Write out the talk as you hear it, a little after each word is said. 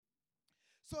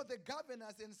So the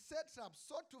governors and satraps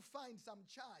sought to find some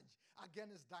charge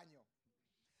against Daniel.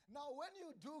 Now, when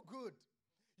you do good,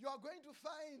 you are going to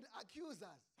find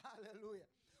accusers. Hallelujah.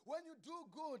 When you do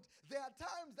good, there are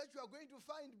times that you are going to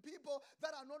find people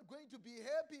that are not going to be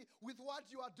happy with what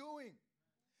you are doing.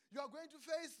 You are going to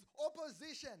face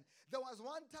opposition. There was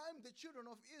one time the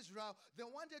children of Israel, they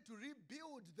wanted to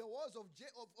rebuild the walls of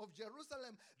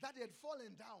Jerusalem that had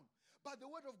fallen down. But the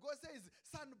word of God says,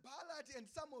 Sanballat and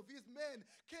some of his men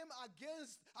came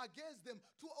against them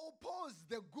to oppose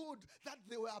the good that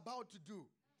they were about to do.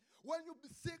 When you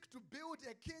seek to build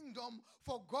a kingdom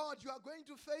for God, you are going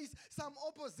to face some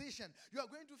opposition. You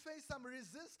are going to face some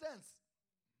resistance.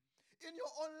 In your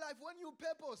own life, when you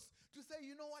purpose to say,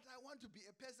 you know what, I want to be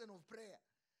a person of prayer,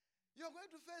 you're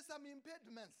going to face some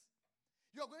impediments.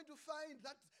 You're going to find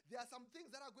that there are some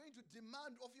things that are going to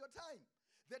demand of your time.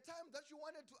 The time that you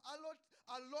wanted to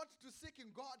allot to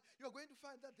seeking God, you're going to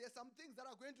find that there are some things that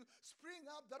are going to spring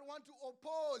up that want to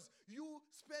oppose you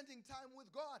spending time with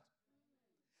God.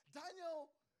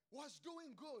 Daniel was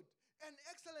doing good. An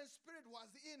excellent spirit was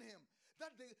in him.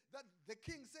 That the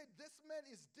king said, this man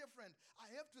is different. I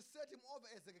have to set him over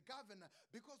as a governor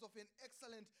because of an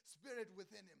excellent spirit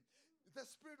within him. The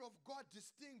Spirit of God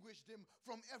distinguished him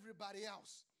from everybody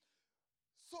else.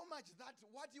 So much that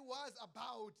what he was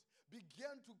about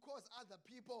began to cause other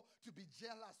people to be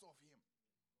jealous of him.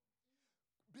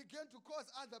 Began to cause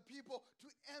other people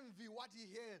to envy what he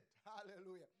had.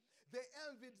 Hallelujah. They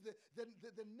envied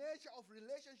the nature of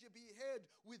relationship he had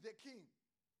with the king.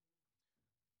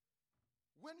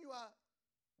 When you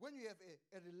have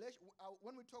a relation,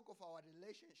 when we talk of our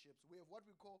relationships, we have what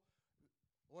we call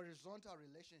horizontal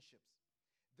relationships.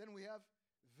 Then we have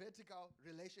vertical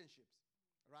relationships,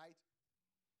 right?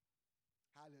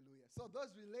 Hallelujah. So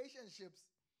those relationships,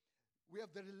 we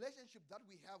have the relationship that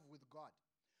we have with God.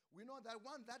 We know that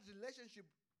relationship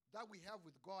that we have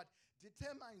with God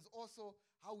determines also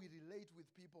how we relate with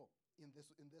people in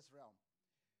this realm,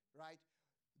 right?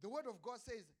 The Word of God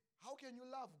says, how can you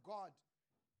love God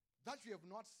that you have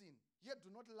not seen, yet do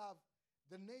not love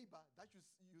the neighbor that you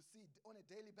see on a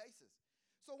daily basis?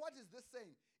 So what is this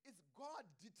saying? It's God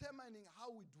determining how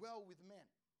we dwell with men.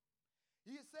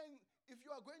 He is saying, if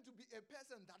you are going to be a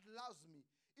person that loves me,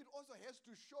 it also has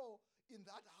to show in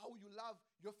that how you love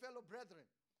your fellow brethren.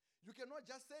 You cannot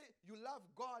just say you love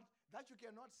God that you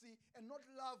cannot see and not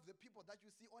love the people that you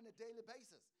see on a daily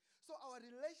basis. So our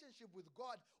relationship with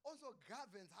God also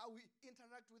governs how we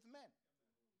interact with men.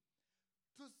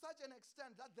 To such an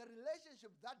extent that the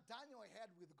relationship that Daniel had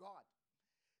with God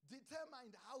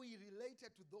determined how he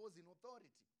related to those in authority.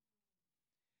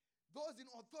 Those in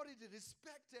authority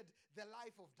respected the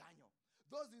life of Daniel.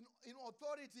 Those in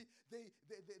authority,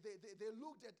 they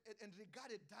looked at and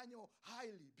regarded Daniel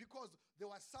highly because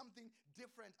there was something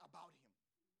different about him.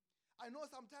 I know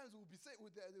sometimes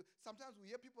sometimes we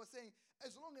hear people saying,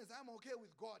 as long as I'm okay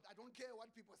with God, I don't care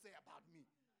what people say about me.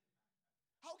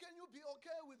 How can you be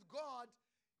okay with God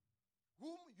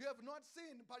whom you have not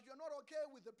seen, but you're not okay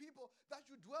with the people that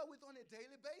you dwell with on a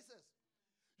daily basis?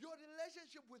 Your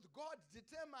relationship with God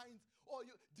determines or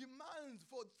demands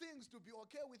for things to be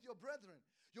okay with your brethren.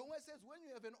 Your word says when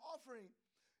you have an offering,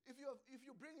 if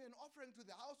you bring an offering to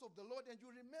the house of the Lord and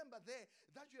you remember there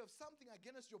that you have something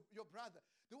against your brother,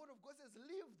 the word of God says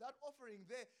leave that offering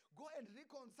there, go and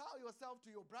reconcile yourself to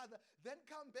your brother, then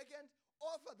come back and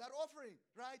offer that offering,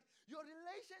 right? Your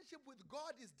relationship with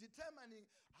God is determining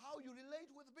how you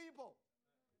relate with people,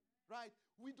 right?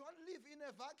 We don't live in a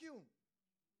vacuum.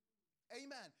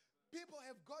 Amen. People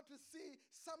have got to see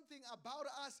something about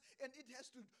us, and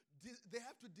they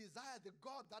have to desire the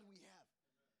God that we have.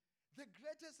 The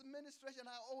greatest ministration,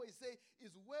 I always say,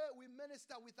 is where we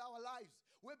minister with our lives.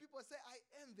 Where people say, I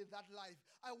envy that life.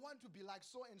 I want to be like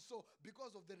so and so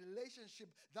because of the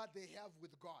relationship that they have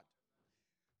with God.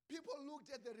 People looked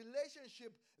at the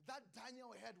relationship that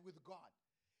Daniel had with God.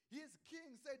 His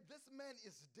king said, this man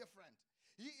is different.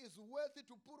 He is worthy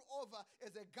to put over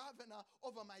as a governor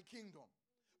over my kingdom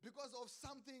because of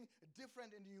something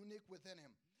different and unique within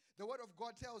him. The word of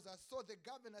God tells us, so the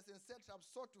governors and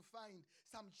satraps sought to find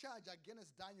some charge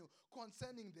against Daniel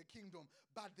concerning the kingdom,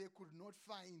 but they could not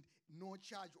find no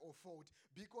charge or fault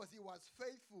because he was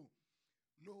faithful.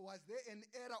 Nor was there an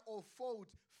error or fault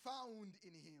found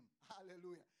in him.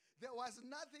 Hallelujah. There was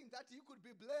nothing that he could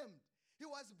be blamed. He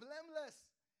was blameless.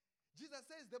 Jesus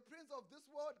says, the prince of this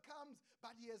world comes,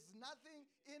 but he has nothing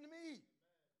in me.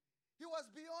 He was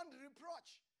beyond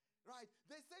reproach, right?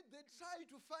 They said they tried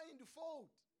to find fault.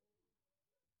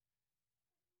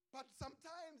 But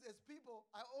sometimes as people,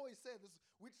 I always say this,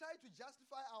 we try to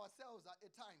justify ourselves at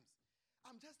times.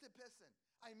 I'm just a person.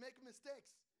 I make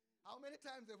mistakes. How many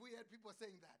times have we heard people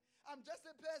saying that? I'm just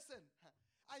a person.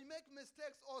 I make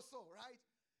mistakes also, right?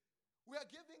 We are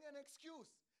giving an excuse.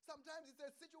 Sometimes it's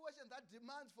a situation that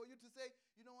demands for you to say,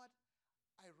 you know what?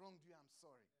 I wronged you. I'm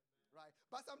sorry. Right?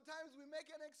 But sometimes we make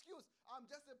an excuse. I'm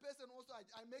just a person also.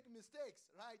 I make mistakes.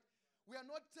 Right? We are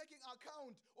not taking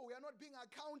account, or we are not being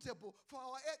accountable for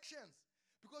our actions,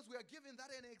 because we are giving that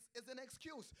as an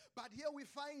excuse. But here we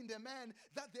find a man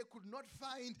that they could not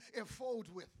find a fault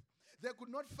with. They could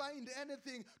not find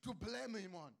anything to blame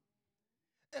him on.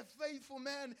 A faithful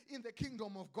man in the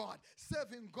kingdom of God,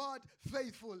 serving God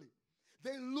faithfully.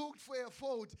 They looked for a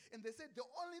fault, and they said the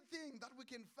only thing that we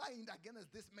can find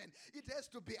against this man, it has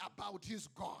to be about his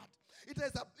God. It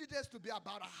has to be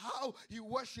about how he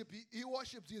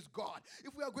worships his God.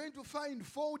 If we are going to find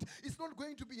fault, it's not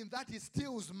going to be in that he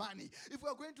steals money. If we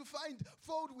are going to find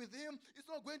fault with him, it's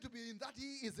not going to be in that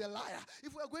he is a liar.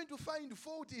 If we are going to find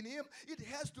fault in him, it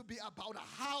has to be about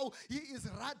how he is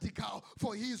radical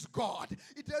for his God.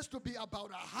 It has to be about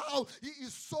how he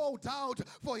is sold out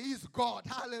for his God.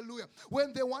 Hallelujah.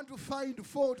 When they want to find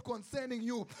fault concerning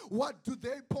you, what do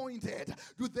they point at?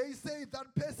 Do they say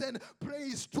that person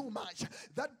prays too much?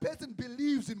 That person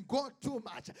believes in God too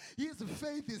much. His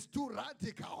faith is too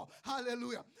radical.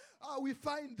 Hallelujah. We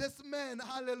find this man,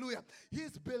 hallelujah,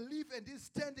 his belief and his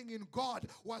standing in God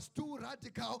was too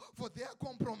radical for their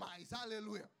compromise.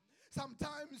 Hallelujah.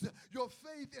 Sometimes your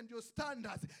faith and your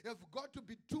standards have got to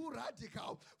be too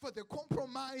radical for the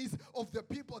compromise of the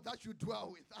people that you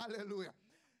dwell with. Hallelujah.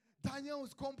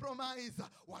 Daniel's compromise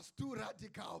was too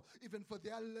radical even for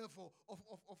their level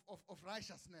of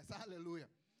righteousness. Hallelujah.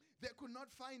 They could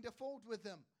not find a fault with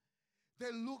them.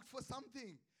 They looked for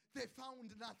something. They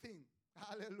found nothing.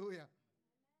 Hallelujah.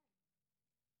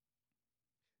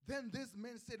 Then this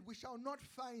man said, we shall not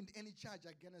find any charge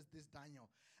against this Daniel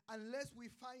unless we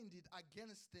find it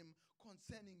against him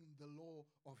concerning the law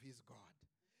of his God.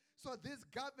 So these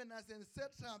governors and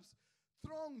satraps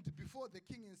thronged before the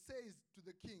king and says to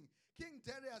the king, King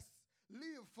Darius,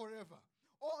 live forever.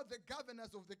 All the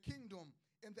governors of the kingdom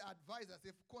and the advisors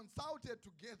have consulted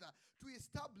together to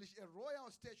establish a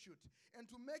royal statute and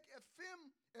to make a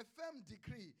firm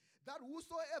decree that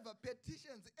whosoever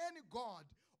petitions any god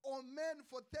or man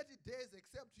for 30 days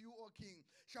except you, O king,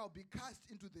 shall be cast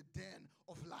into the den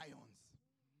of lions.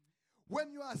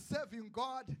 When you are serving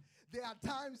God, there are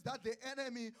times that the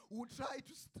enemy will try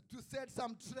to set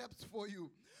some traps for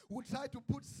you, will try to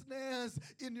put snares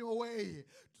in your way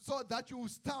so that you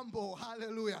stumble.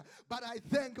 Hallelujah. But I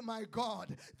thank my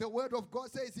God. The word of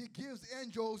God says he gives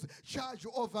angels charge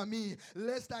over me,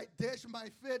 lest I dash my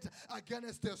feet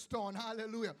against a stone.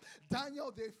 Hallelujah.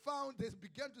 Daniel, they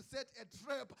began to set a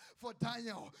trap for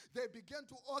Daniel. They began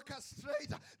to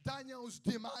orchestrate Daniel's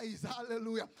demise.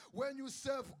 Hallelujah. When you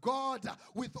serve God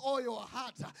with all your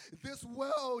heart, this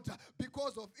world,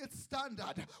 because of its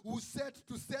standard, will set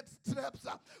traps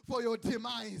for your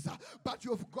demise. But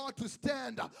you've got to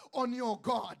stand on your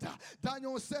God.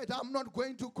 Daniel said, I'm not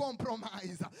going to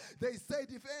compromise. They said,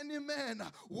 if any man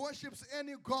worships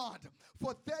any God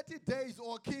for 30 days,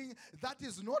 or king, that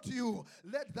is not you,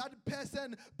 let that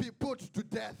person be put to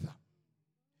death.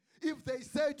 If they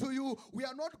say to you, we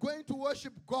are not going to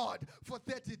worship God for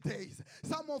 30 days,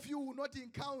 some of you will not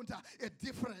encounter a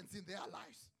difference in their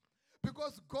lives.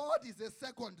 Because God is a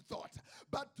second thought.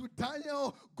 But to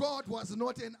Daniel, God was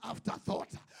not an afterthought.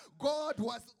 God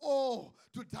was all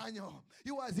to Daniel.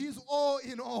 He was his all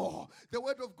in all. The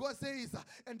word of God says,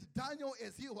 and Daniel,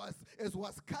 as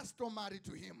was customary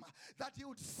to him, that he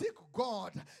would seek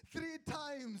God 3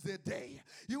 times a day.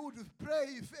 He would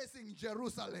pray facing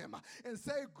Jerusalem and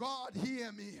say, God,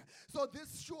 hear me. So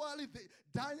this surely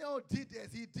Daniel did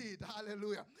as he did.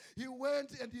 Hallelujah. He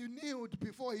went and he kneeled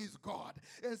before his God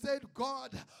and said,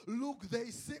 God, look,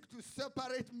 they seek to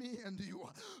separate me and you.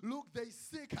 Look, they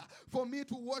seek for me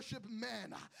to worship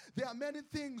men. There are many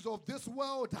things of this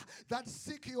world that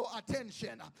seek your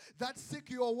attention, that seek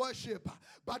your worship.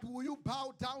 But will you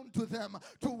bow down to them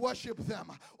to worship them?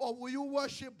 Or will you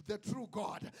worship the true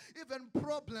God? Even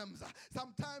problems,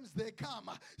 sometimes they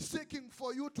come seeking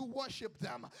for you to worship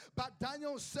them. But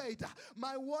Daniel said,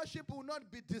 my worship will not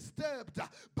be disturbed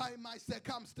by my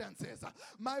circumstances.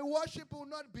 My worship will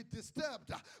not be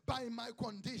disturbed by my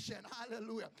condition.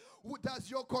 Hallelujah.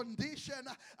 Does your condition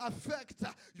affect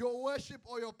your worship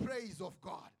or your praise of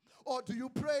God? Or do you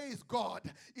praise God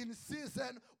in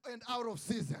season and out of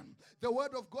season? The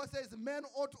word of God says men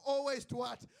ought always to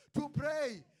what? To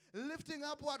pray, lifting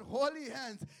up what? Holy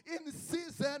hands in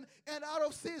season and out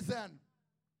of season.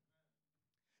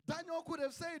 Daniel could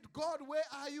have said, God, where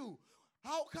are you?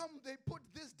 How come they put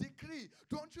this decree?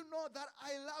 Don't you know that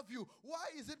I love you? Why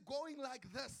is it going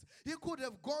like this? He could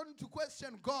have gone to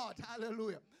question God.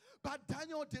 Hallelujah. But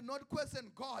Daniel did not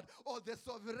question God or the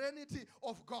sovereignty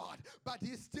of God, but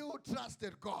he still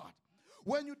trusted God.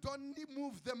 When you don't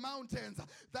move the mountains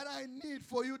that I need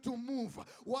for you to move,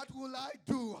 what will I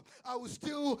do? I will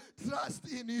still trust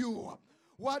in you.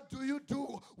 What do you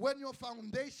do when your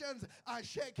foundations are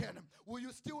shaken? Will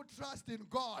you still trust in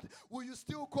God? Will you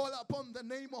still call upon the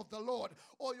name of the Lord?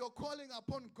 Or your calling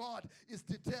upon God is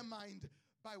determined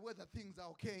by whether things are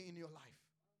okay in your life?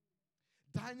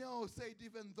 Daniel said,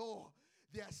 even though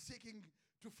they are seeking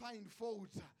to find fault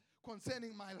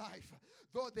concerning my life,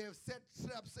 though they have set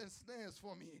traps and snares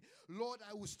for me, Lord,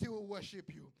 I will still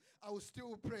worship you. I will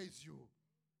still praise you.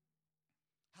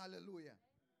 Hallelujah.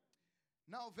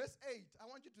 Now, verse 8, I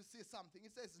want you to see something.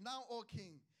 It says, now, O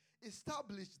king,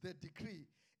 establish the decree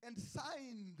and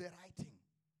sign the writing,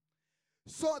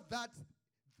 so that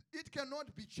it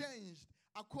cannot be changed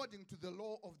according to the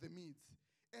law of the Medes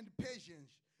and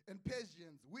Persians,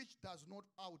 which does not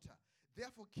alter.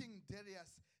 Therefore, King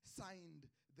Darius signed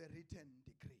the written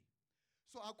decree.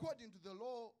 So, according to the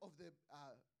law of the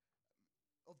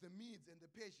Medes and the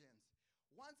Persians,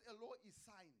 once a law is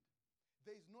signed,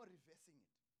 there is no reversing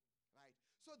it. Right?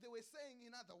 So they were saying,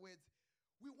 in other words,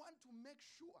 we want to make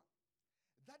sure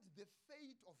that the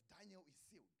fate of Daniel is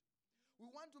sealed. We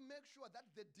want to make sure that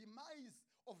the demise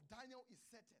of Daniel is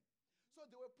certain. So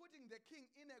they were putting the king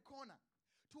in a corner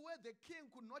to where the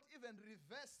king could not even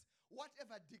reverse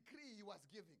whatever decree he was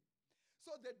giving.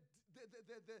 So the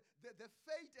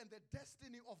fate and the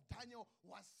destiny of Daniel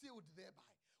was sealed thereby.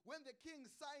 When the king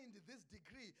signed this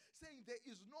decree saying there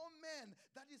is no man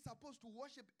that is supposed to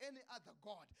worship any other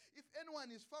God. If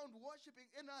anyone is found worshiping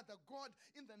any other God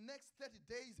in the next 30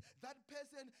 days, that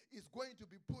person is going to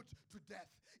be put to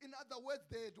death. In other words,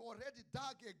 they had already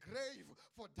dug a grave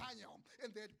for Daniel,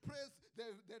 and they'd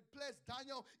placed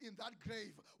Daniel in that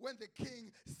grave when the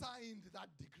king signed that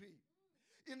decree.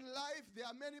 In life, there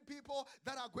are many people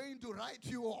that are going to write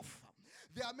you off.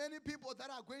 There are many people that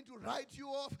are going to write you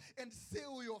off and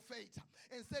seal your fate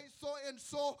and say so and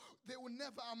so they will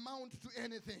never amount to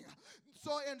anything.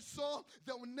 So and so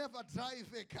they will never drive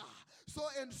a car. So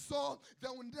and so they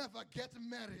will never get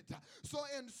married. So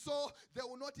and so they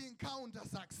will not encounter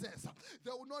success.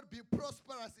 They will not be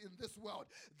prosperous in this world.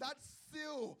 That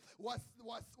seal was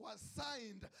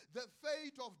signed. The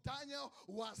fate of Daniel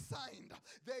was signed.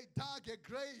 They dug a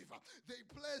grave. They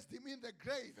placed him in the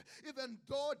grave. Even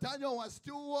though Daniel was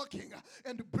still walking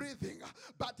and breathing,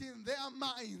 but in their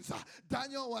minds,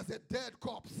 Daniel was a dead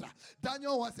corpse.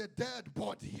 Daniel was a dead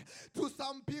body. To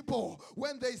some people,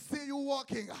 when they see you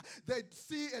walking, they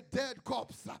see a dead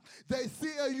corpse. They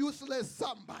see a useless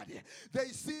somebody. They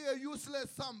see a useless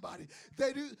somebody.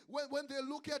 When they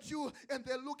look at you and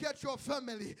they look at your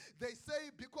family, they say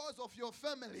because of your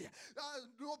family,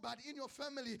 nobody in your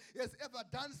family has ever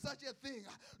done such a thing.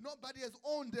 Nobody has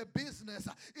owned a business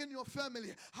in your family.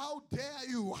 How dare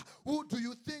you? Who do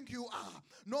you think you are?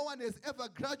 No one has ever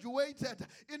graduated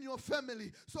in your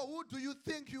family. So who do you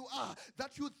think you are?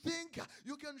 That you think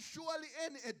you can surely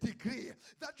earn a degree.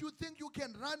 That you think you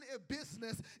can run a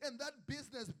business and that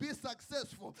business be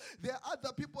successful. There are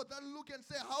other people that look and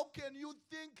say, how can you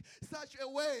think such a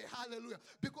way? Hallelujah.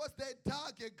 Because they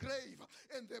dug a grave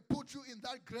and they put you in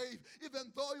that grave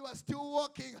even though you are still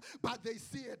walking, but they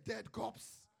see a dead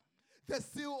corpse. The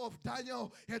seal of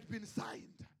Daniel had been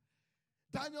signed.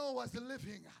 Daniel was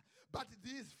living, but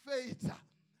his fate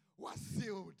was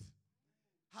sealed.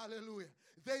 Hallelujah.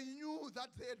 They knew that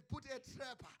they had put a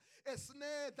trap, a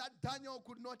snare that Daniel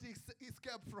could not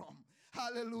escape from.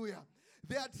 Hallelujah.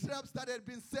 There are traps that had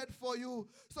been set for you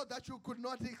so that you could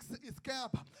not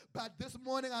escape. But this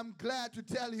morning I'm glad to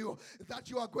tell you that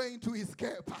you are going to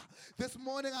escape. This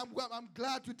morning I'm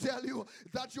glad to tell you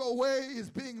that your way is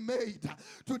being made.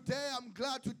 Today I'm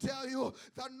glad to tell you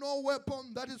that no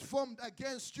weapon that is formed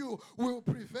against you will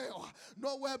prevail.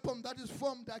 No weapon that is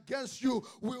formed against you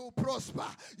will prosper.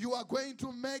 You are going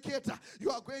to make it. You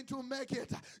are going to make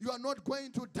it. You are not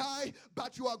going to die,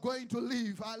 but you are going to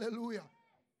live. Hallelujah.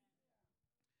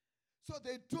 So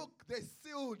they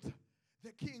sealed,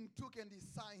 the king took and he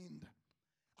signed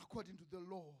according to the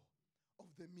law of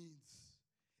the Medes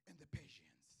and the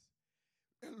Persians.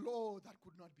 A law that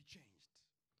could not be changed.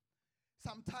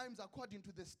 Sometimes according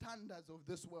to the standards of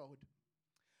this world,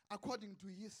 according to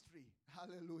history,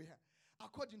 hallelujah,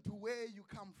 according to where you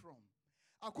come from,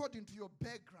 according to your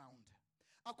background,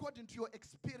 according to your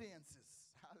experiences,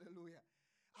 hallelujah,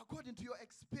 according to your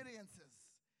experiences,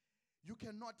 you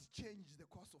cannot change the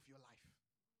course of your life.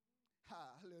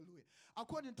 Hallelujah.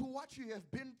 According to what you have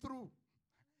been through,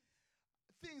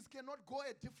 things cannot go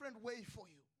a different way for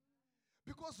you.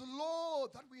 Because the law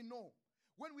that we know,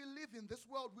 when we live in this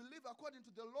world, we live according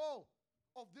to the law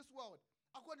of this world,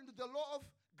 according to the law of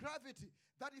gravity,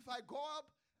 that if I go up,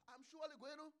 I'm surely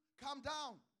going to come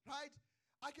down, right?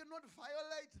 I cannot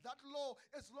violate that law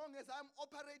as long as I'm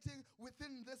operating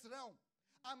within this realm.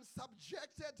 I'm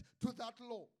subjected to that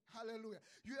law. Hallelujah.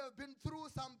 You have been through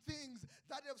some things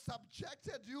that have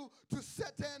subjected you to a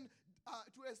certain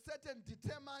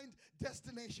determined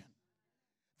destination.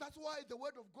 That's why the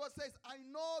word of God says, I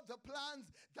know the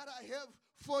plans that I have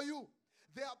for you.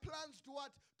 They are plans to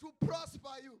what? To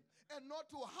prosper you and not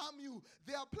to harm you.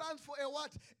 They are plans for a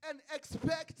what? An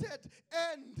expected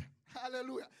end.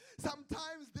 Hallelujah.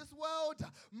 Sometimes this world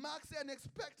marks an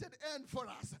expected end for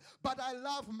us. But I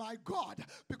love my God,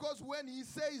 because when he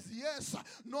says yes,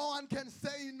 no one can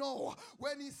say no.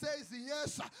 When he says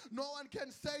yes, no one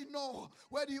can say no.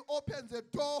 When he opens a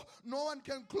door, no one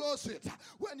can close it.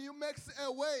 When he makes a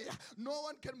way, no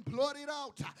one can blot it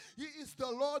out. He is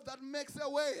the Lord that makes a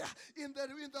way in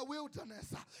the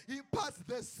wilderness. He passed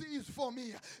the seas for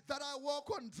me, that I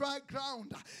walk on dry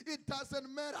ground. It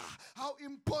doesn't matter how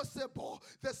impossible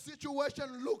the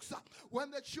situation looks. When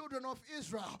the children of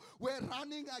Israel were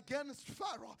running against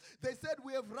Pharaoh, they said,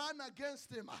 we have run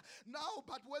against him. Now,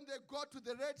 but when they got to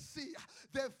the Red Sea,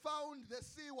 they found the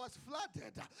sea was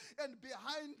flooded, and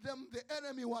behind them the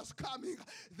enemy was coming.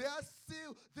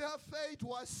 Their fate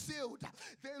was sealed.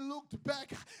 They looked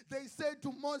back. They said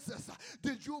to Moses,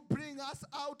 did you bring us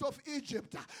out of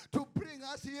Egypt to bring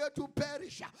us here to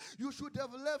perish? You should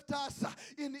have left us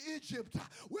in Egypt,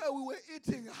 where we were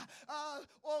eating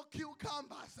all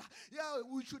cucumbers. Yeah,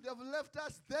 we should have left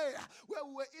us there, where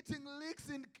we were eating leeks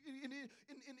in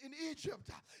Egypt.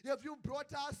 Have you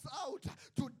brought us out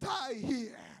to die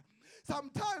here?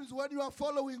 Sometimes when you are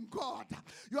following God,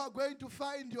 you are going to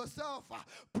find yourself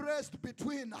pressed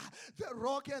between the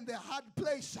rock and the hard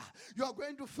place. You are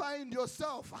going to find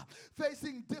yourself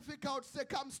facing difficult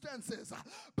circumstances.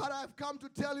 But I've come to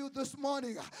tell you this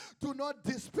morning, do not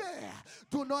despair.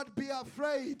 Do not be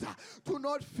afraid. Do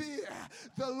not fear.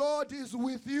 The Lord is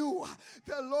with you.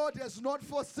 The Lord has not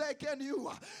forsaken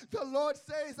you. The Lord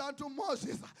says unto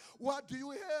Moses, what do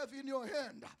you have in your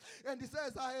hand? And he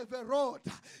says, I have a rod.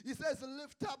 He says,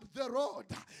 lift up the rod.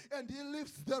 And he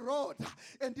lifts the rod,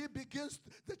 and he begins,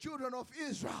 the children of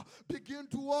Israel begin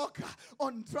to walk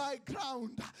on dry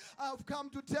ground. I've come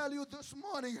to tell you this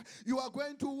morning, you are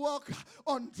going to walk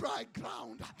on dry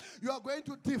ground. You are going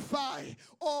to defy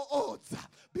all odds,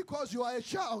 because you are a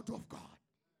child of God.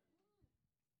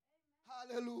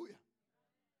 Hallelujah.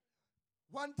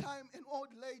 One time an old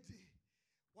lady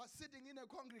was sitting in a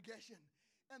congregation,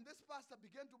 and this pastor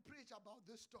began to preach about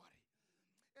this story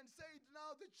and said,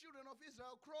 now the children of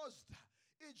Israel crossed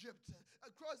Egypt,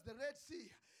 across the Red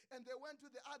Sea, and they went to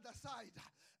the other side,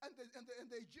 and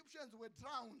the Egyptians were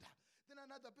drowned. Then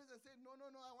another person said, no,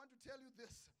 I want to tell you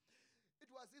this.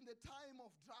 It was in the time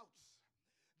of droughts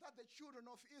that the children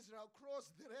of Israel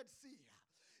crossed the Red Sea.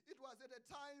 It was at a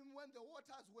time when the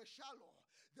waters were shallow.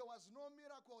 There was no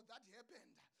miracle that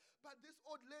happened. But this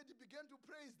old lady began to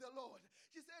praise the Lord.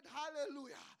 She said,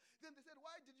 hallelujah. Then they said,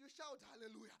 why did you shout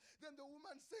hallelujah? Then the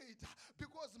woman said,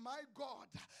 because my God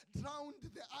drowned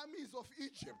the armies of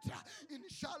Egypt in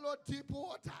shallow, deep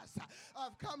waters.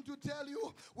 I've come to tell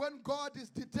you, when God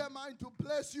is determined to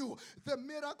bless you, the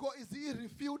miracle is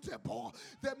irrefutable.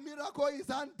 The miracle is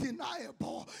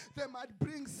undeniable. They might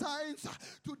bring science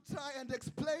to try and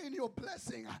explain your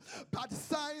blessing, but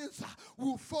science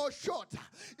will fall short.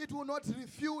 It will not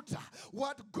refute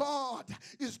what God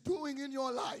is doing in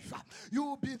your life. You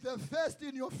will be the first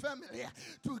in your family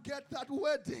to get that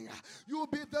wedding. You will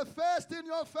be the first in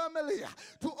your family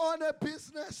to own a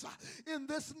business in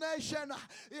this nation.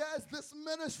 Yes, this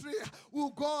ministry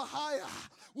will go higher.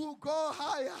 Will go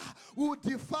higher. Will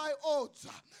defy odds.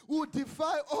 Will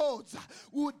defy odds.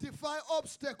 Will defy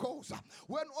obstacles.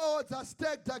 When odds are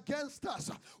stacked against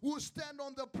us, we'll stand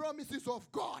on the promises of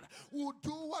God. We'll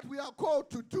do what we are called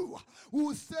to do.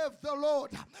 We'll serve the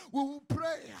Lord. We will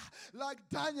pray like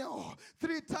Daniel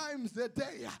 3 times a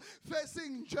day,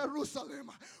 facing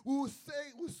Jerusalem. We will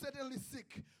certainly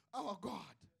seek our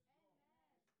God.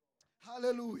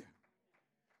 Hallelujah.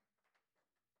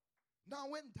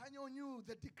 Now, when Daniel knew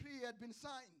the decree had been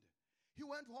signed, he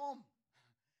went home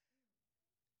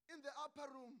in the upper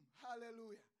room.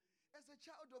 Hallelujah. As a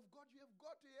child of God, you have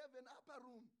got to have an upper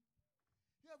room.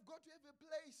 You have got to have a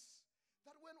place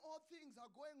that when all things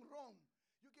are going wrong,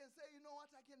 you can say, you know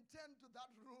what, I can turn to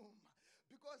that room,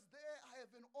 because there I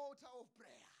have an altar of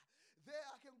prayer. There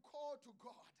I can call to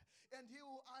God, and he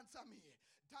will answer me.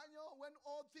 Daniel, when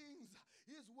all things,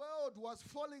 his world was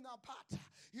falling apart,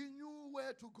 he knew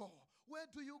where to go. Where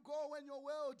do you go when your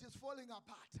world is falling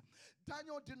apart?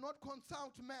 Daniel did not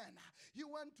consult man. He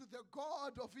went to the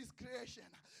God of his creation,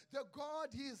 the God,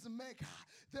 his maker,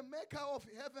 the maker of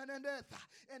heaven and earth.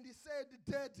 And he said,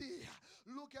 Daddy,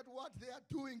 look at what they are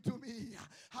doing to me.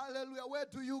 Hallelujah. Where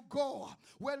do you go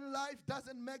when life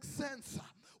doesn't make sense?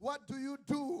 What do you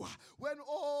do when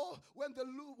all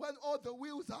the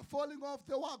wheels are falling off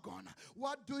the wagon?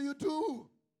 What do you do?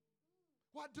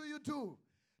 What do you do?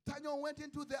 Daniel went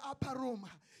into the upper room.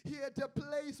 He had a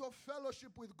place of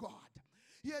fellowship with God.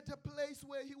 He had a place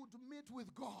where he would meet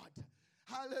with God.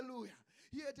 Hallelujah.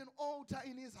 He had an altar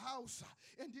in his house,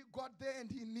 and he got there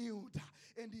and he kneeled,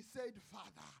 and he said,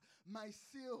 Father, my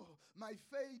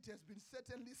fate has been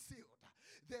certainly sealed.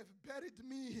 They've buried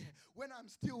me when I'm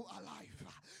still alive.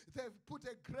 They've put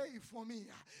a grave for me,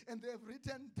 and they've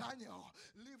written Daniel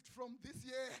lived from this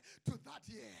year to that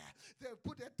year. They've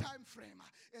put a time frame,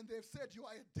 and they've said you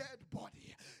are a dead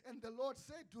body. And the Lord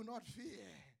said, do not fear.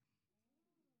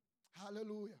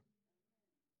 Hallelujah.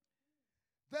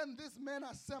 Then this men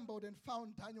assembled and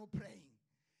found Daniel praying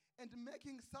and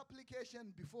making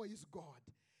supplication before his God.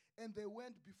 And they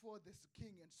went before this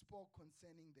king and spoke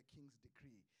concerning the king's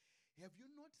decree. Have you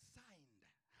not signed,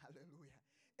 hallelujah,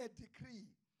 a decree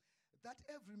that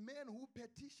every man who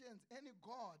petitions any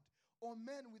god or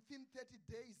man within 30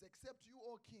 days except you,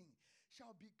 O king,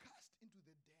 shall be cast into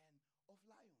the den of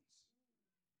lions?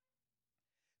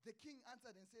 The king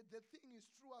answered and said, the thing is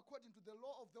true according to the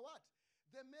law of the what?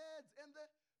 The Medes and the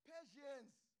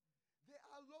Persians. There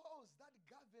are laws that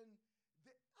govern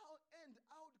the end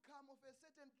outcome of a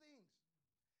certain thing.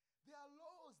 There are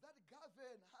laws that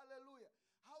govern, hallelujah,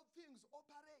 how things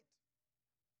operate.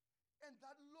 And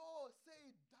that law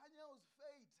said Daniel's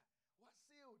fate was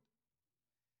sealed.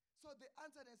 So they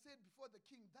answered and said before the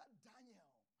king, that Daniel,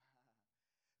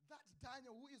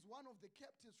 who is one of the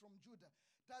captives from Judah,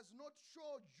 does not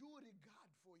show due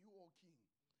regard for you, O king,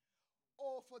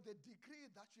 or for the decree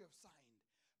that you have signed,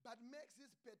 but makes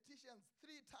his petitions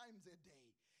 3 times a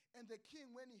day. And the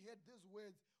king, when he heard these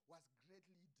words, was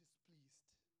greatly displeased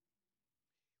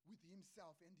with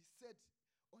himself, and he set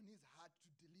on his heart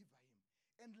to deliver him,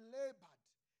 and labored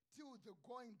till the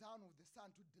going down of the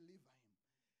sun to deliver him.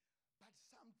 But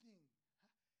something,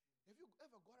 have you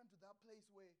ever gotten to that place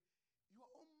where you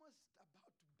are almost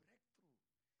about to break through,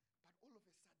 but all of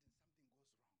a sudden something goes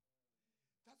wrong?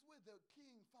 That's where the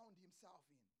king found himself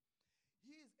in.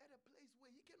 He is at a place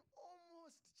where he can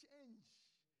almost change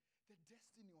the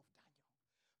destiny of Daniel.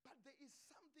 But there is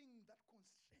something that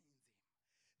constrains him.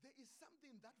 There is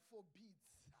something that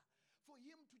forbids for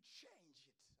him to change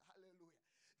it. Hallelujah.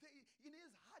 In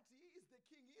his heart, he is the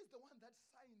king. He is the one that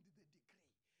signed the decree.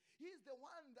 He is the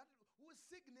one whose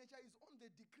signature is on the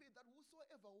decree that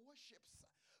whosoever worships.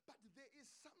 But there is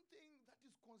something that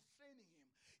is constraining him.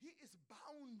 He is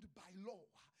bound by law.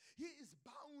 He is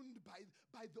bound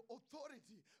by the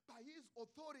authority, by his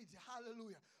authority,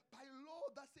 hallelujah. By law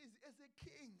that says, as a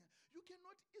king, you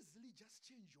cannot easily just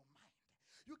change your mind.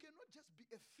 You cannot just be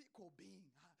a fickle being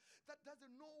that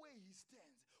doesn't know where he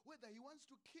stands, whether he wants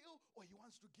to kill or he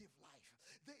wants to give life.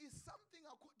 There is something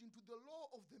according to the law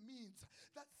of the means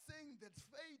that's saying that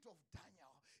fate of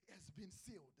Daniel has been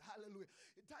sealed. Hallelujah.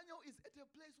 Daniel is at a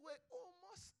place where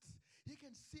almost he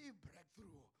can see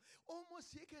breakthrough.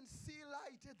 Almost he can see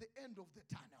light at the end of the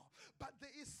tunnel. But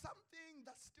there is something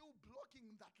that's still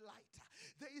blocking that light.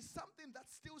 There is something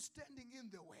that's still standing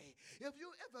in the way. Have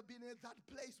you ever been at that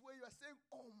place where you are saying,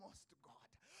 almost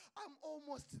God, I'm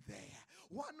almost there.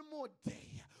 One more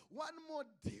day, one more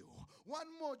deal, one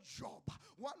more job,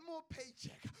 one more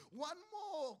paycheck, one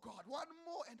more, God, one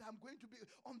more, and I'm going to be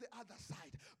on the other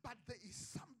side. But there is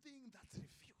something that's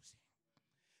refusing.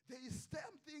 There is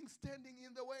something standing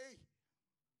in the way.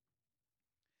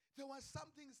 There was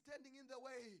something standing in the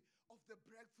way of the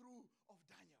breakthrough of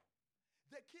Daniel.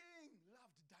 The king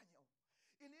loved Daniel.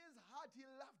 In his heart, he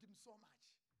loved him so much.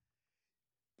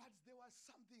 But there was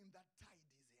something that tied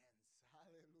his hands.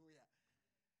 Hallelujah.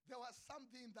 There was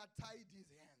something that tied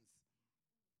his hands.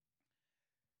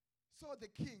 So the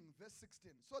king, verse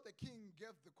 16, so the king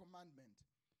gave the commandment,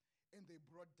 and they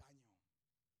brought Daniel.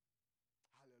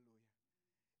 Hallelujah.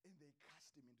 And they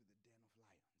cast him into the den of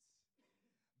lions.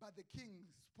 But the king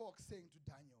spoke, saying to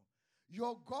Daniel,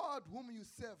 your God whom you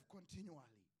serve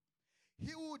continually,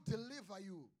 he will deliver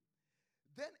you.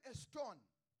 Then a stone.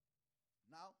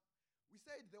 Now, we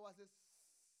said there was a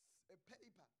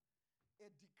paper, a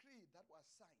decree that was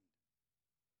signed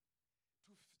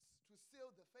to seal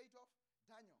the fate of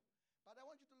Daniel. But I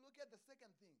want you to look at the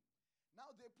second thing.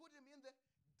 Now they put him in the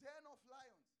den of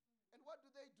lions. And what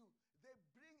do? They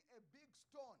bring a big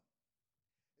stone.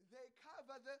 They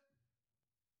cover the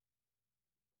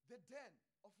den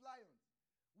of lions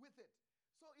with it.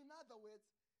 So in other words,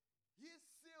 his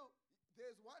seal,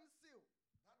 there's one seal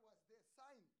that was there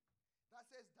signed that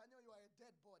says, Daniel, you are a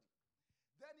dead body.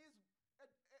 Then a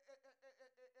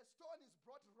stone is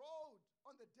brought, rolled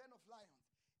on the den of lions.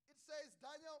 It says,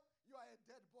 Daniel, you are a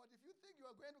dead body. If you think you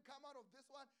are going to come out of this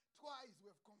one, twice we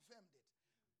have confirmed it.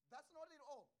 That's not it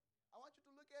all. I want you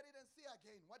to look at it and see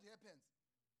again what happens.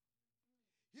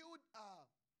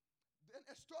 Then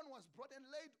a stone was brought and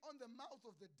laid on the mouth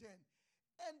of the den,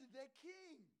 and the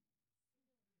king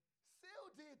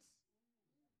sealed it.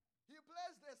 He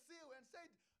placed a seal and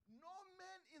said, no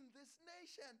man in this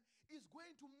nation is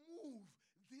going to move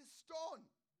this stone.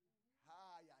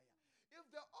 If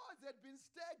the odds had been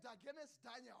stacked against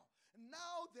Daniel,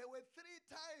 now they were 3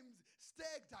 times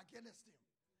stacked against him.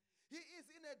 He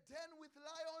is in a den with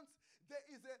lions.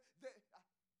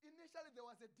 Initially there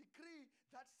was a decree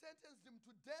that sentenced him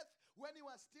to death when he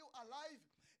was still alive.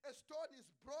 A stone is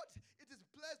brought. It is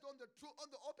placed on the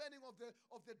opening of the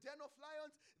den of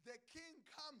lions. The king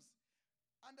comes.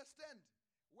 Understand,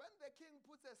 when the king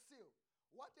puts a seal,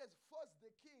 what has forced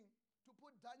the king to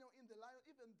put Daniel in the lion,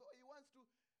 even though he wants to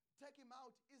take him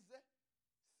out, is the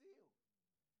seal.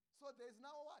 So there's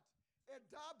now what? A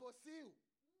double seal,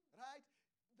 right?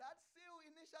 That seal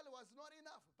initially was not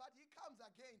enough, but he comes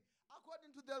again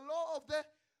according to the law of the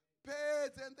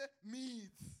Persians and the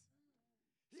Medes.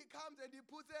 He comes and he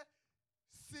puts a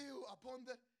seal upon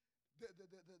the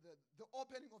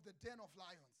opening of the den of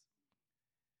lions.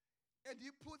 And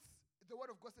he puts, the word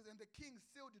of God says, and the king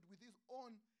sealed it with his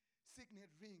own signet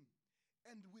ring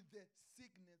and with the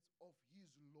signets of his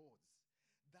lords,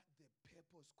 that the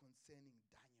purpose concerning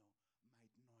Daniel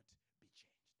might not be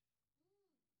changed.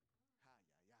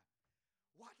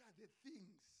 What are the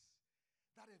things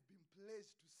that have been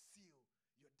placed to seal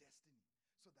your destiny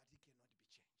so that it cannot be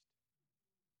changed?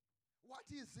 What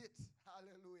is it?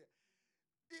 Hallelujah.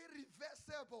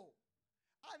 Irreversible,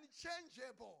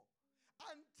 unchangeable,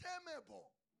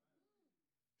 untamable.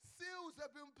 Seals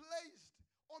have been placed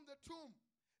on the tomb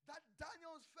that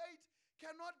Daniel's fate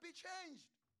cannot be changed.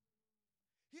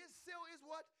 His seal is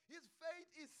what? His fate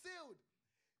is sealed.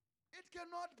 It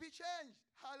cannot be changed.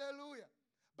 Hallelujah.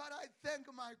 But I thank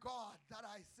my God that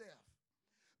I serve,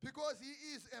 because he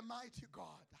is a mighty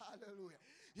God. Hallelujah.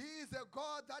 He is a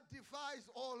God that defies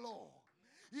all law.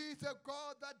 He is a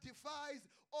God that defies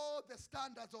all the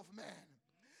standards of man.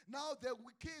 Now the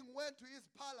king went to his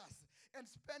palace and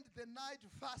spent the night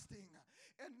fasting,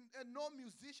 and no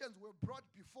musicians were brought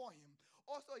before him.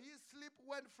 Also his sleep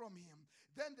went from him.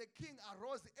 Then the king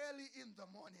arose early in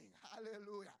the morning.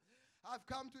 Hallelujah. I've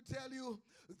come to tell you,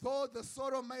 though the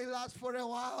sorrow may last for a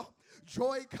while,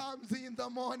 joy comes in the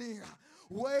morning.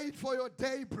 Wait for your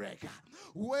daybreak.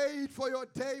 Wait for your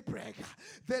daybreak.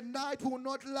 The night will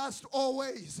not last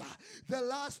always.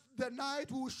 The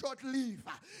night will short live.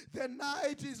 The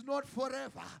night is not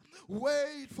forever.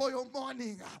 Wait for your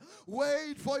morning.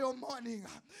 Wait for your morning.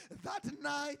 That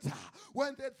night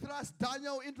when they thrust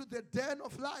Daniel into the den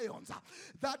of lions,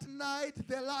 that night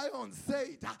the lions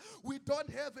said, we don't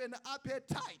have an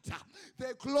appetite.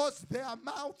 They closed their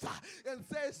mouth and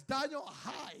says, Daniel,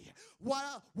 hi.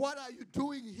 What are you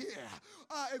doing here?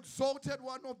 Exalted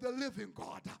one of the living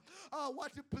God.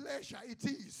 What a pleasure it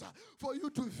is for you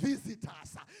to visit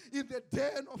us in the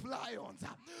den of lions.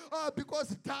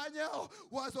 Because Daniel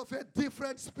was of a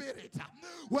different spirit.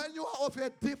 When you are of a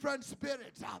different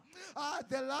spirit,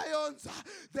 the lions,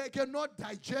 they cannot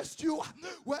digest you.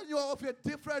 When you are of a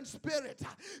different spirit,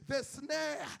 the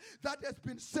snare that has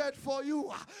been set for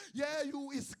you,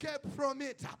 you escape from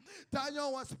it.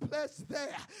 Daniel was placed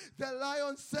there. The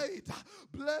lion said,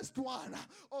 blessed one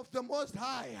of the Most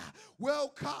High,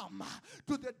 welcome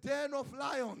to the den of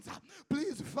lions.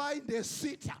 Please find a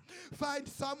seat. Find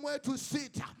somewhere to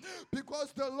sit,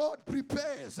 because the Lord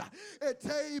prepares a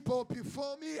table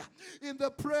before me in the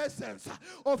presence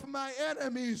of my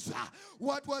enemies.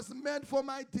 What was meant for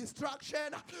my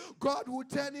destruction, God will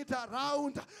turn it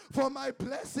around for my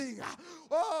blessing.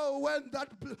 Oh,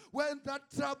 when that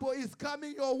trouble is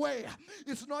coming your way,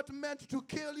 it's not meant to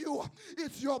kill you.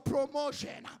 It's your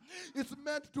promotion. It's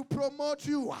meant to promote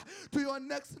you to your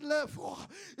next level.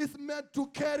 It's meant to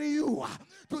carry you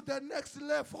to the next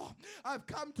level. I've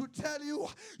come to tell you,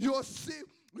 your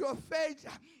fate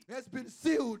has been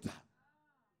sealed.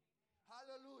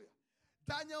 Hallelujah.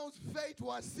 Daniel's fate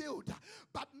was sealed,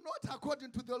 but not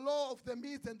according to the law of the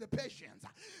Medes and the Persians.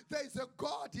 There is a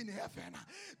God in heaven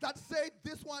that said,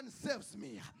 this one serves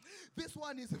me. This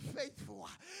one is faithful.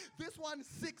 This one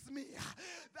seeks me.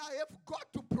 I have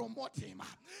got to promote him.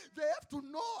 They have to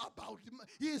know about him.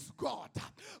 He is God.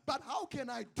 But how can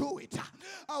I do it?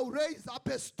 I'll raise up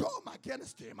a storm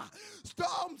against him.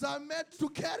 Storms are meant to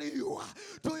carry you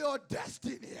to your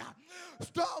destiny.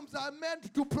 Storms are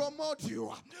meant to promote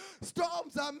you.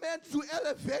 Storms are meant to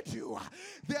elevate you.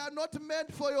 They are not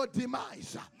meant for your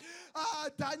demise.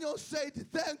 Daniel said,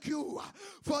 thank you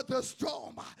for the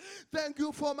storm. Thank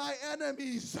you for my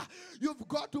enemies. You've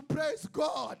got to praise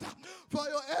God for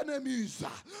your enemies.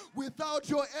 Without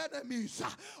your enemies,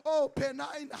 oh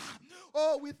Penina,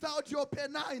 oh without your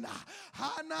Penina,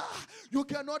 Hannah, you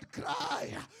cannot cry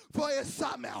for a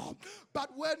Samuel.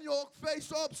 But when you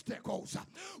face obstacles,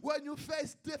 when you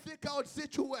face difficult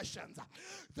situations,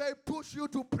 they push you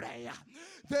to prayer.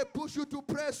 They push you to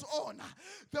press on.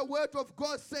 The word of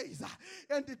God says,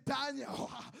 and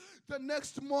Daniel, the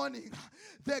next morning,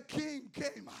 the king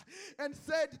came and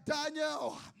said,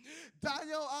 Daniel,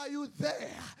 are you there?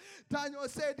 Daniel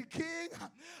said, King,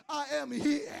 I am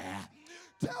here.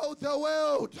 Tell the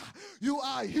world you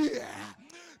are here.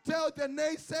 Tell the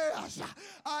naysayers,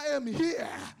 I am here.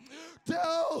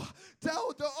 Tell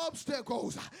the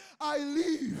obstacles, I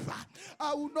live.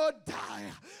 I will not die.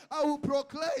 I will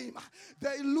proclaim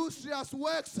the illustrious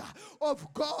works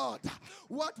of God.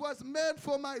 What was meant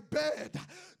for my bed,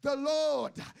 the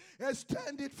Lord has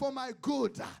turned it for my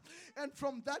good. And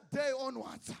from that day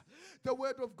onwards, the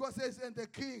word of God says, and the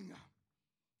king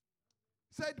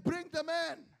said, bring the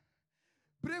men.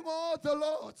 Bring all the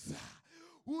lords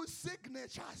whose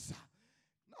signatures.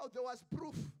 Now there was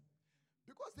proof.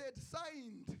 Because they had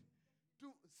signed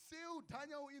to seal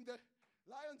Daniel in the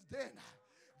lion's den.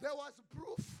 There was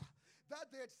proof that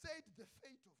they had said the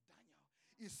fate of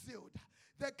Daniel is sealed.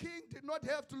 The king did not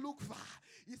have to look far.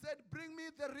 He said, bring me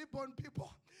the ribbon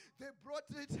people. They brought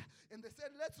it and they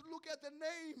said, let's look at the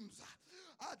names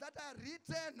that are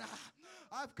written.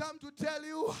 I've come to tell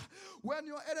you, when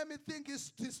your enemy thinks he's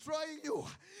destroying you,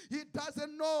 he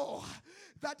doesn't know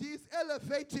that he is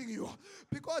elevating you,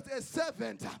 because a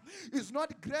servant is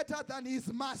not greater than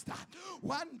his master.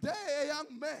 One day a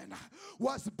young man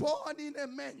was born in a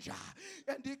manger,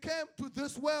 and he came to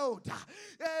this world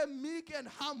meek and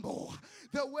humble.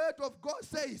 The word of God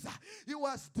says he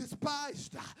was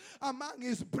despised among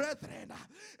his brethren.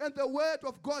 And the word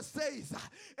of God says,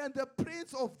 and the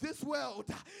prince of this world,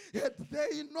 had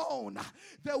they known,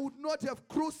 they would not have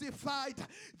crucified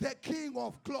the King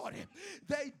of glory.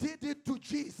 They did it to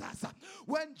Jesus.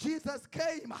 When Jesus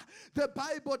came, the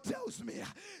Bible tells me,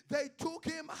 they took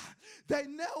him, they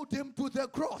nailed him to the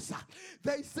cross.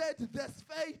 They said the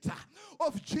fate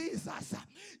of Jesus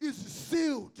is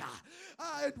sealed.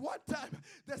 At one time,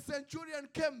 the centurion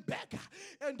came back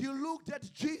and he looked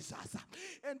at Jesus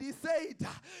and he said,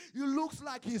 he looks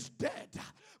like he's dead,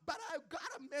 but I've got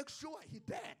to make sure he's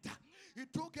dead. He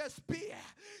took a spear,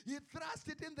 he thrust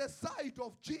it in the side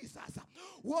of Jesus.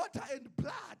 Water and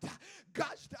blood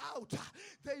gushed out.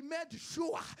 They made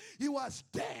sure he was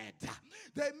dead.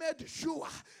 They made sure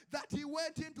that he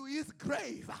went into his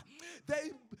grave.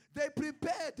 They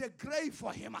prepared a grave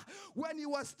for him. When he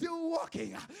was still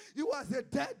walking, he was a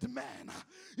dead man.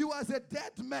 He was a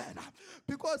dead man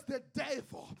because the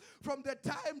devil, from the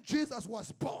time Jesus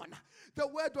was born, the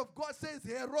word of God says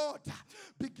Herod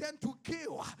began to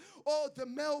kill all the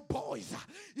male boys.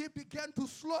 He began to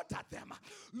slaughter them,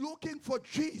 looking for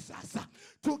Jesus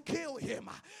to kill him.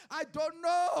 I don't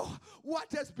know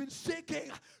what has been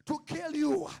seeking to kill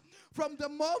you. From the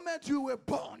moment you were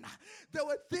born, there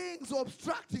were things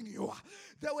obstructing you.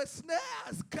 There were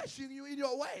snares catching you in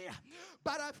your way.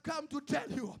 But I've come to tell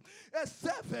you, a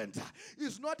servant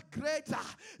is not greater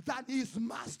than his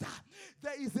master.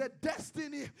 There is a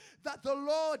destiny that the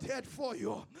Lord had for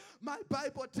you. My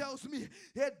Bible tells me,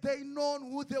 had they known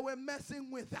who they were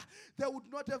messing with, they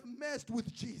would not have messed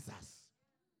with Jesus.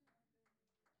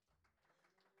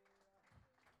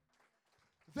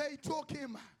 They took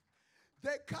him.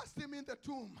 They cast him in the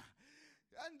tomb.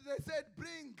 And they said,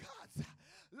 bring guards.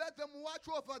 Let them watch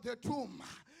over the tomb.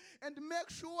 And make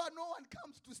sure no one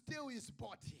comes to steal his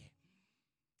body.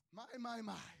 My.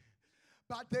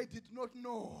 But they did not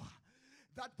know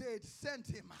that they had sent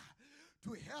him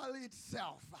to hell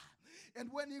itself. And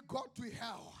when he got to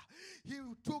hell, he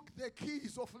took the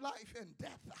keys of life and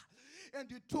death. and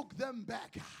he took them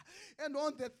back. And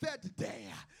on the third day,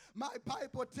 my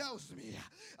Bible tells me,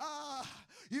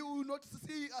 he will not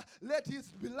let his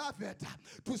beloved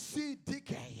to see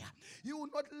decay. He will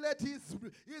not let his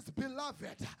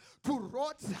beloved to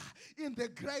rot in the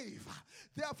grave.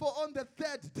 Therefore, on the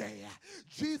third day,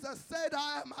 Jesus said,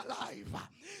 I am alive.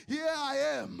 Here I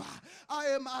am. I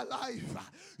am alive.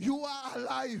 You are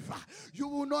alive. You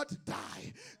will not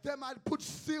die. They might put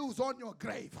seals on your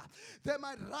grave. They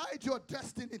might write your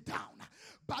destiny down.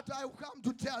 But I come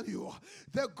to tell you,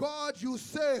 the God you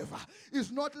serve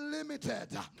is not limited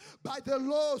by the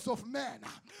laws of men,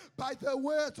 by the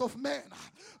words of men,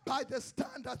 by the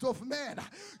standards of men.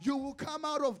 You will come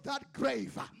out of that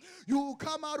grave. You will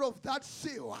come out of that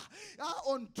seal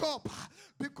on top,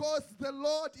 because the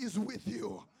Lord is with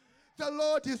you. The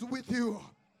Lord is with you.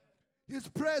 His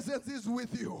presence is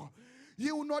with you.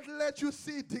 He will not let you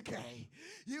see decay.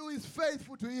 He is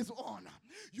faithful to his honor.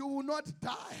 You will not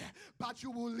die, but you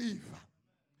will live.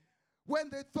 When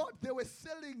they thought they were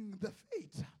selling the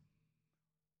fate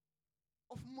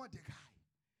of Mordecai,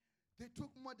 they took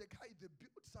Mordecai, they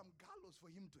built some gallows for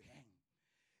him to hang.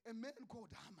 A man called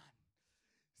Haman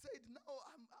said, now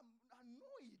I'm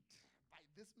annoyed by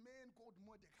this man called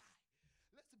Mordecai.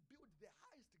 Let's build the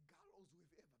highest gallows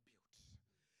we've ever built.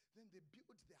 Then they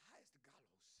built the highest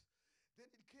gallows. Then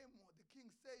it came, the king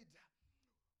said,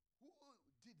 who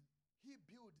did he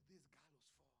build these gallows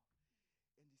for?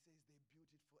 And he says they built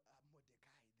it for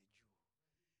Mordecai the Jew.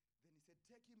 Then he said,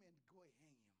 take him and go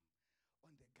hang him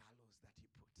on the gallows that he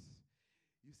put.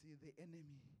 You see, the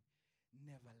enemy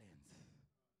never learns.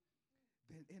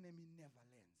 The enemy never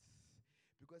learns.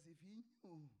 Because if he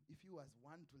knew, if he was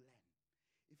one to learn,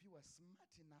 if he was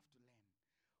smart enough to learn,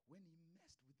 when he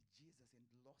messed with Jesus and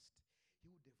lost, he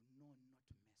would have known not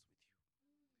to mess with you.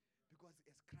 Because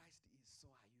as Christ is, so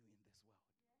are you in this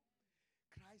world.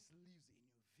 Christ lives in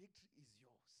you. Victory is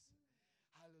yours.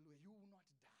 Hallelujah. You will not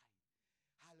die.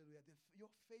 Hallelujah. Your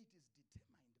fate is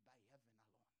determined by heaven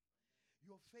alone.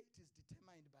 Your fate is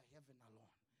determined by heaven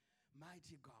alone.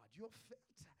 Mighty God. Your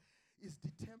fate is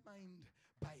determined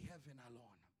by heaven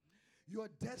alone.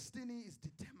 Your destiny is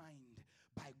determined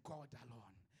by God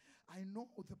alone. I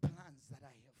know the plans that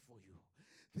I have for you.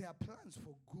 They are plans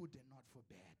for good and not for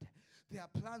bad. They are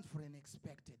plans for an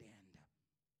expected end.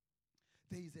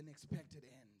 There is an expected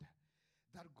end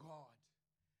that God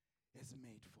has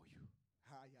made for you.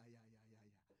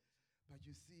 But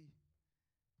you see,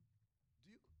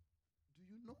 do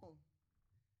you know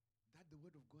that the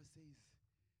word of God says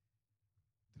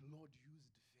the Lord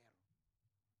used Pharaoh?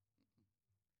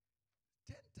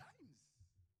 10 times.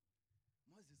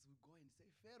 Moses will go and say,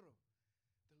 Pharaoh,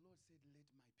 the Lord said, let my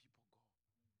people go.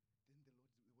 Then the word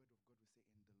of God will say,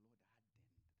 and the Lord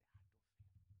hardened the heart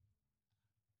of Pharaoh.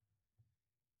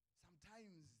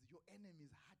 Sometimes your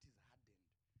enemy's heart is hardened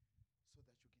so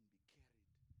that you can be carried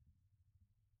to your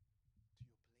place of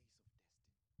destiny.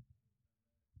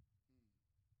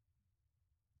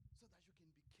 So that you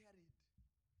can be carried to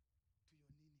your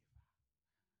Nineveh.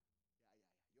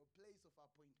 Your place of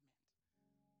appointment.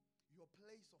 Your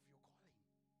place of your calling.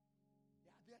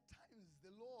 Yeah, there are times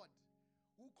the Lord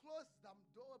will close some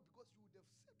door because you would have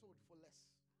settled for less.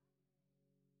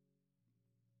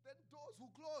 Then doors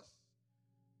will close.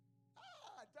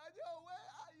 Daniel, why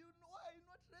are you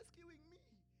not rescuing me?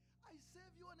 I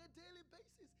save you on a daily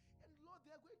basis. And Lord,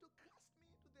 they are going to cast me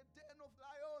into the den of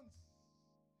lions.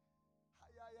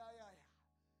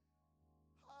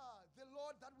 The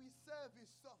Lord that we serve is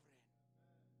sovereign.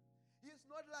 He is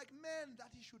not like men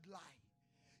that he should lie.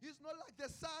 He is not like the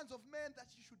sons of men that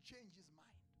he should change his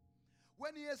mind.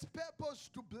 When he has purpose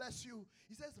to bless you,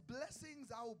 he says,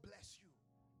 blessings I will bless you.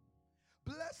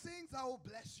 Blessings I will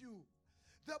bless you.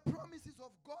 The promises of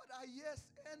God are yes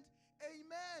and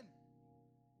amen.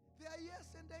 They are yes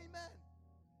and amen.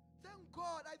 Thank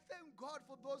God. I thank God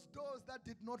for those doors that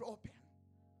did not open.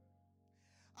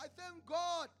 I thank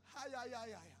God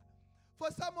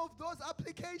for some of those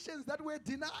applications that were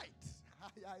denied. I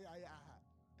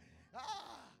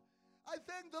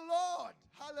thank the Lord,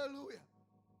 hallelujah,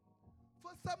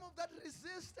 for some of that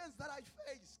resistance that I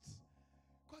faced.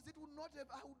 Because I would not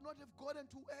have gotten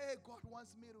to where God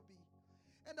wants me to be.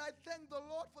 And I thank the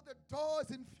Lord for the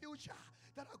doors in future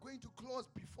that are going to close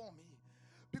before me.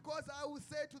 Because I will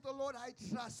say to the Lord, I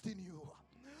trust in you.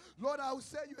 Lord, I will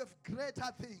say you have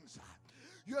greater things.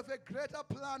 You have a greater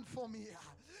plan for me.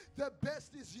 The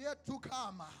best is yet to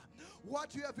come.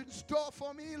 What you have in store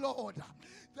for me, Lord,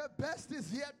 the best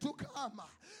is yet to come.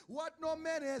 What no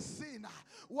man has seen,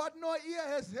 what no ear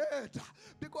has heard.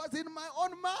 Because in my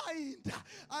own mind,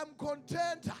 I'm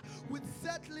content with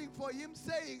settling for him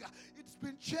saying, it's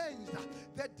been changed.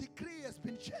 The decree has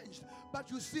been changed. But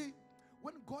you see,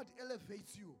 when God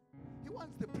elevates you, He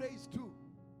wants the praise too.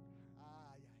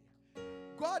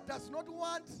 God does not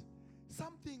want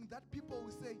something that people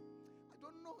will say, I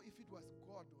don't know if it was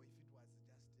God or if it was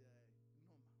just normal.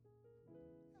 Yeah.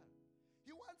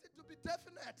 He wants it to be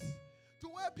definite, to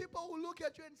where people will look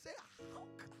at you and say,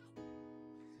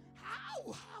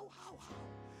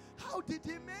 how did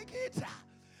he make it?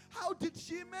 How did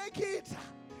she make it?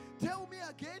 Tell me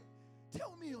again.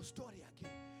 Tell me your story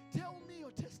again. Tell me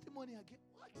your testimony again.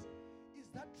 What? Is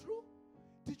that true?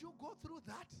 Did you go through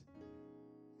that?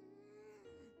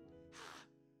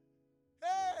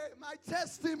 Hey, my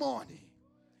testimony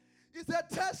is a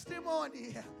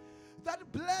testimony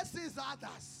that blesses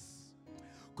others.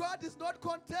 God is not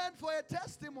content for a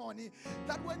testimony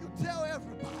that when you tell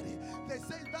everybody, they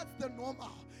say that's the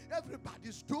normal.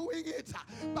 Everybody's doing it.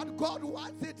 But God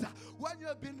wants it when you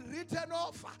have been written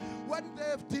off, when they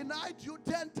have denied you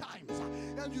 10 times.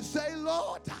 And you say,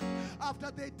 Lord,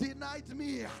 after they denied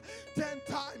me 10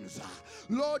 times,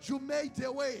 Lord, you made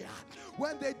a way.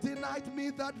 When they denied me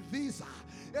that visa,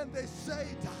 and they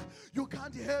said, you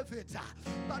can't have it.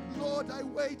 But Lord, I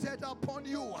waited upon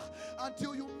you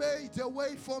until you made a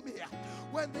way for me.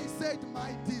 When they said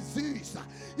my disease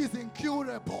is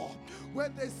incurable,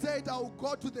 when they said I'll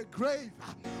go to the grave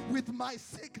with my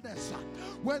sickness,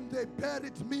 when they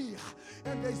buried me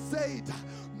and they said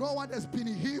no one has been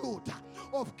healed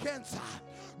of cancer,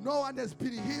 no one has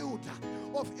been healed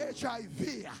of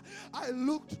HIV, I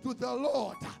looked to the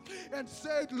Lord and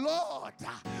said, Lord,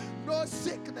 no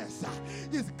sickness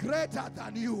is greater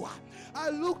than you. I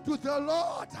looked to the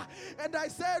Lord and I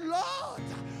said, Lord,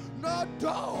 no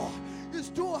door is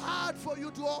too hard for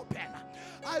you to open.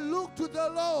 I looked to the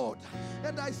Lord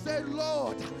and I said,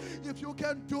 Lord, if you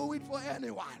can do it for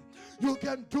anyone, you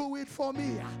can do it for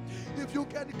me. If you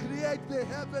can create the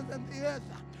heavens and the earth,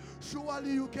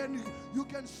 surely you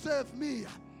can save me.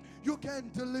 You can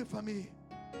deliver me.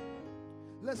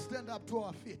 Let's stand up to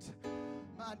our feet.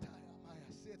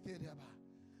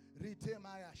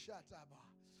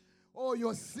 Oh,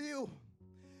 your seal.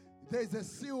 There's a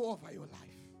seal over your life.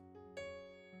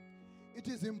 It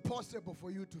is impossible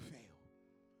for you to fail.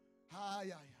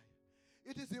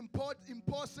 It is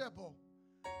impossible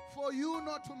for you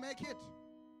not to make it.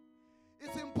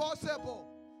 It's impossible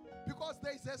because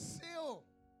there's a seal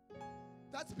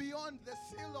that's beyond the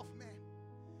seal of man.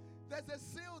 There's a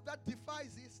seal that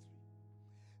defies history.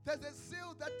 There's a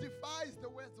seal that defies the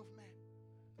words of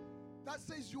man. That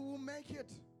says you will make it.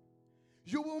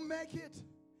 You will make it.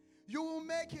 You will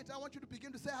make it. I want you to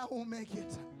begin to say, I will make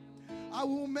it. I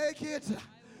will make it.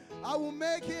 I will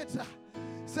make it.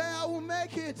 Say, I will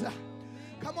make it.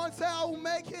 Come on, say, I will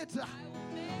make it.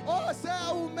 Oh, say,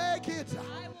 I will make it.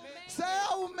 Say,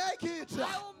 I will make it.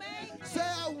 Say,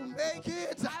 I will make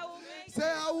it. Say,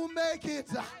 I will make it.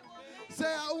 Say,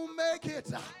 I will make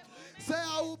it. Say,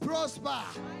 I will prosper.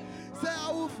 Say,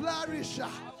 I will flourish.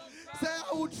 Say,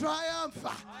 I will triumph.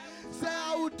 Say,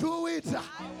 I will do it.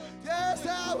 Yes,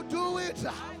 I will do it.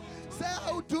 Say,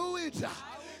 I will do it.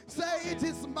 Say, it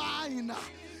is mine.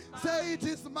 Say, it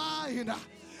is mine.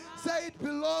 Say, it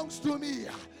belongs to me.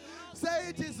 Say,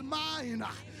 it is mine.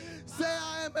 Say,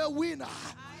 I am a winner.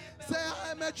 Say,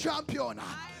 I am a champion.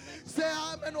 Say,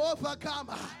 I am an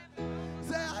overcomer.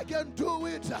 Say, I can do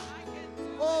it.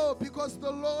 Oh, because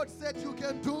the Lord said you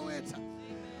can do it.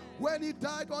 When he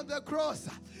died on the cross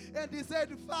and he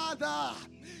said, Father,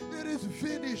 it is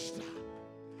finished.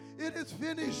 It is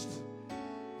finished.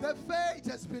 The fate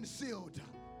has been sealed.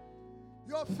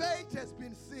 Your fate has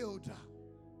been sealed.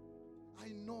 I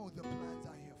know the plans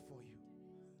I have for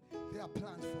you. They are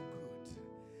plans for good.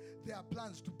 They are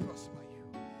plans to prosper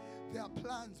you. They are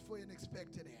plans for an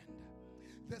expected end.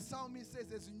 The psalmist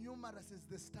says, as numerous as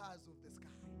the stars of the sky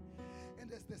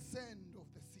and as the sand of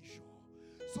the seashore,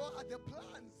 so are the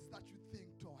plans that you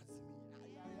think towards me.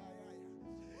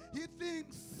 He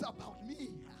thinks about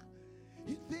me.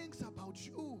 He thinks about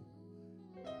you.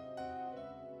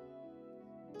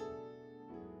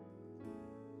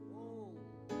 Oh.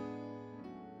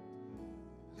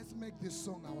 Let's make this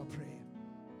song our prayer.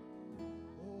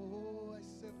 Oh, I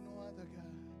serve no other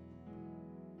God.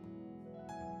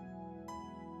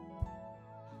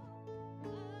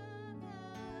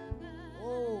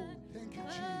 Oh, thank you,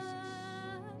 Jesus.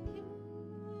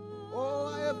 Oh,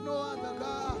 I have no other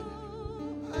God.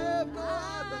 I have no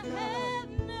other God.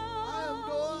 I have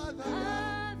no other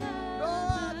God. No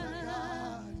other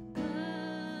God.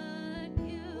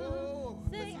 Oh,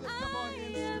 let's lift up our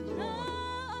hands to the Lord.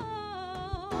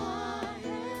 I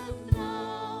have no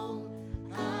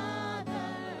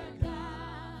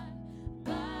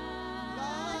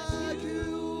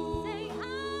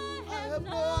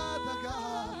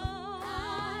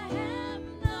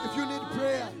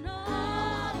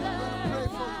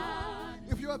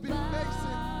have been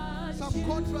facing some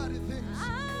contrary things,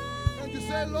 and you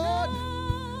say, Lord,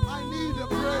 I need a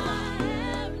prayer.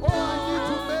 Oh, I need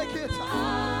to make it.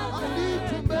 I need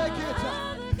to make it.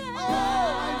 Oh,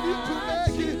 I need to make it.